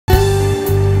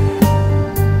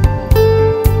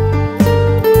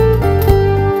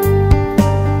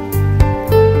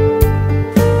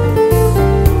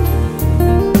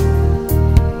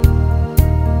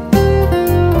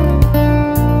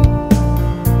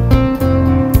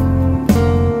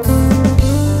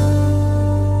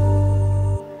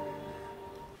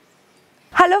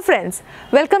friends,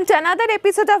 welcome to another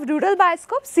episode of Rural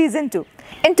Bioscope Season 2.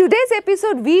 In today's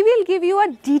episode, we will give you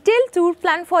a detailed tour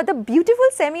plan for the beautiful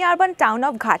semi-urban town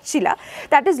of Ghatshila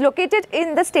that is located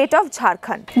in the state of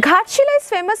Jharkhand. Ghatshila is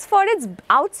famous for its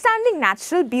outstanding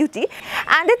natural beauty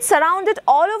and it's surrounded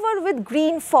all over with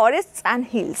green forests and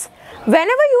hills.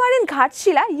 Whenever you are in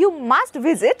Ghatshila, you must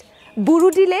visit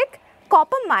Burudi Lake,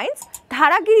 copper mines,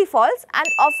 Dharagiri Falls and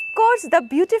of course the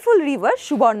beautiful river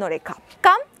Subarnarekha.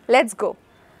 Come, let's go.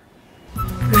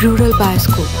 Rural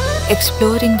Bioscope,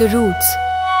 exploring the roots.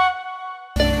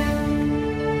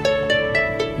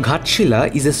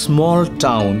 Ghatshila is a small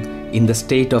town in the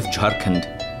state of Jharkhand,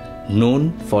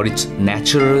 known for its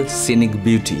natural scenic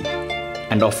beauty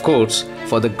and of course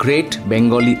for the great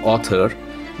Bengali author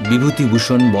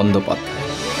Bibhutibhusan Bandopadhyay.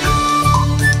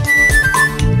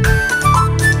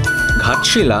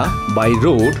 Ghatshila by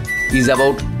road is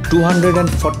about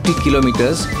 240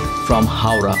 kilometers from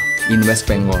Howrah in West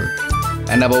Bengal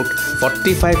and about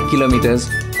 45 kilometers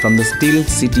from the still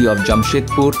city of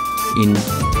Jamshedpur in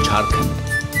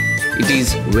Jharkhand. It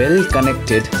is well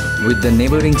connected with the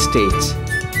neighbouring states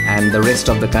and the rest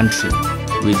of the country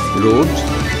with roads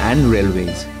and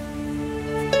railways.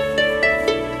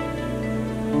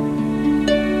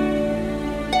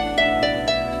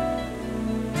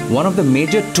 One of the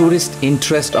major tourist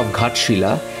interests of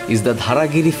Ghatshila is the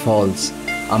Dharagiri Falls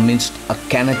amidst a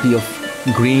canopy of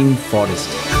green forest.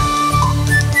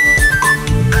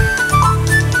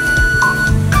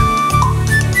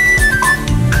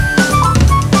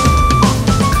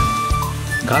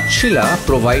 Ghatshila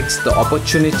provides the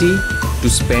opportunity to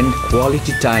spend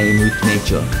quality time with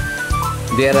nature.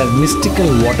 There are mystical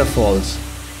waterfalls,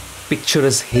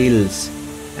 picturesque hills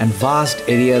and vast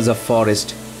areas of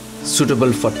forest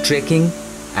suitable for trekking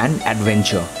and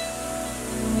adventure.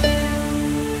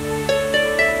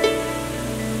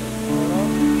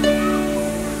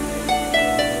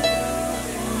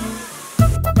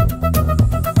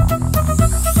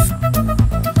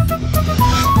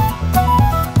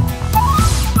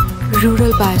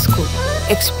 Rural Bioscope,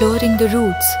 exploring the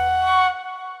roots.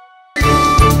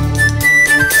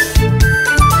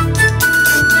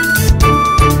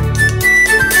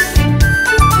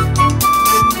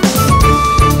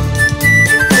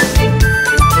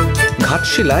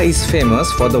 Ghatshila is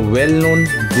famous for the well-known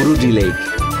Burudi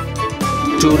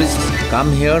Lake. Tourists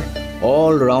come here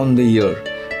all around the year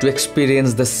to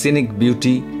experience the scenic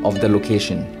beauty of the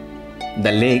location.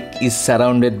 The lake is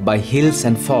surrounded by hills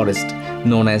and forest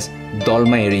known as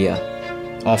Dolma area.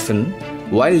 Often,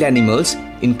 wild animals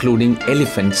including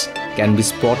elephants can be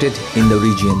spotted in the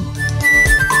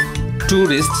region.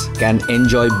 Tourists can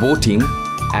enjoy boating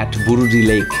at Burudi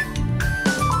Lake.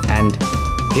 And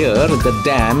here the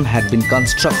dam had been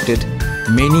constructed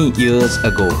many years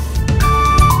ago.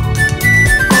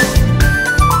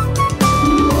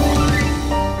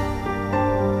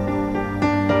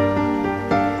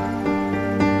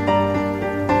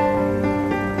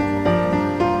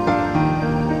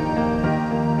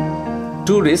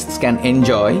 Tourists can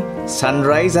enjoy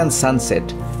sunrise and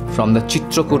sunset from the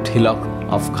Chitrakut hillock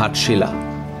of Ghatshila.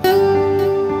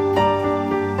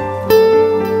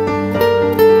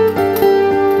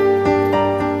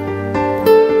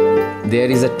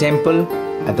 There is a temple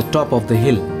at the top of the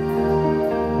hill.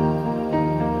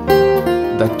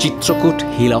 The Chitrakut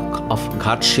hillock of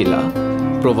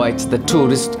Ghatshila provides the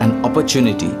tourist an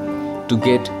opportunity to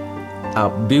get a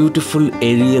beautiful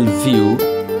aerial view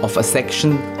of a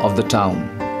section of the town.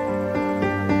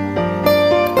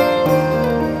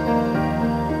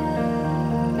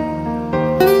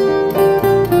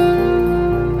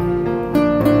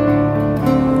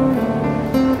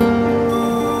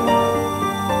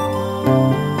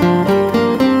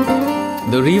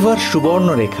 The river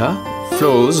Subarnarekha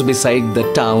flows beside the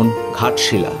town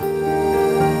Ghatshila.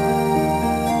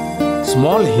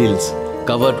 Small hills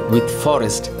covered with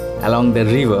forest along the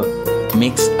river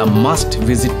makes a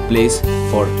must-visit place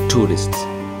for tourists.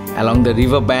 Along the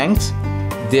river banks,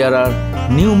 there are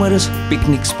numerous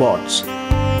picnic spots.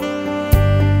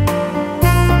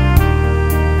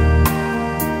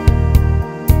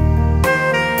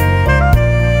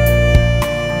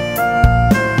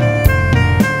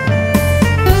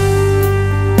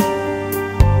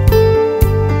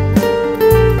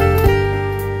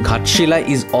 Ghatshila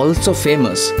is also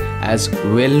famous as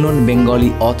well-known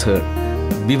Bengali author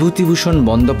Bibhutibhusan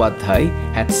Bandopadhyay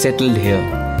had settled here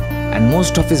and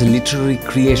most of his literary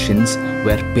creations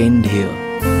were penned here.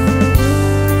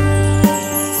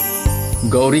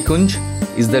 Gaurikunj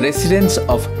is the residence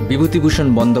of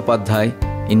Bibhutibhusan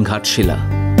Bandopadhyay in Ghatshila.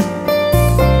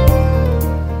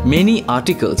 Many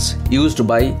articles used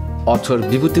by author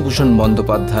Bibhutibhusan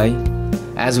Bandopadhyay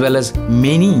as well as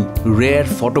many rare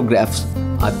photographs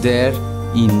are there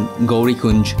in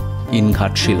Gaurikunj in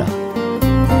Ghatshila.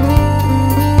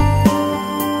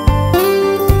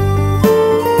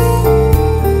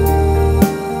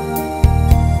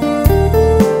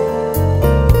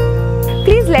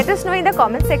 Please let us know in the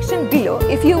comment section below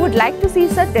if you would like to see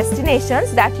such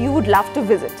destinations that you would love to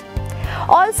visit.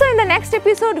 Also, in the next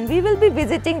episode, we will be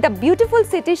visiting the beautiful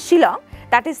city Shillong,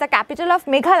 that is the capital of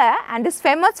Meghalaya and is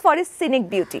famous for its scenic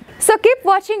beauty. So keep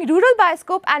watching Rural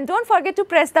Bioscope and don't forget to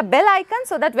press the bell icon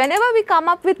so that whenever we come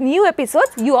up with new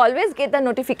episodes, you always get the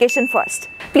notification first.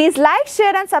 Please like,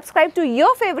 share and subscribe to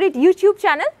your favorite YouTube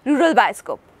channel, Rural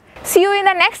Bioscope. See you in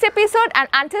the next episode and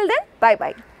until then,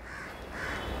 bye-bye.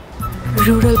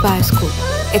 Rural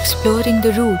Bioscope, exploring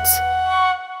the roots.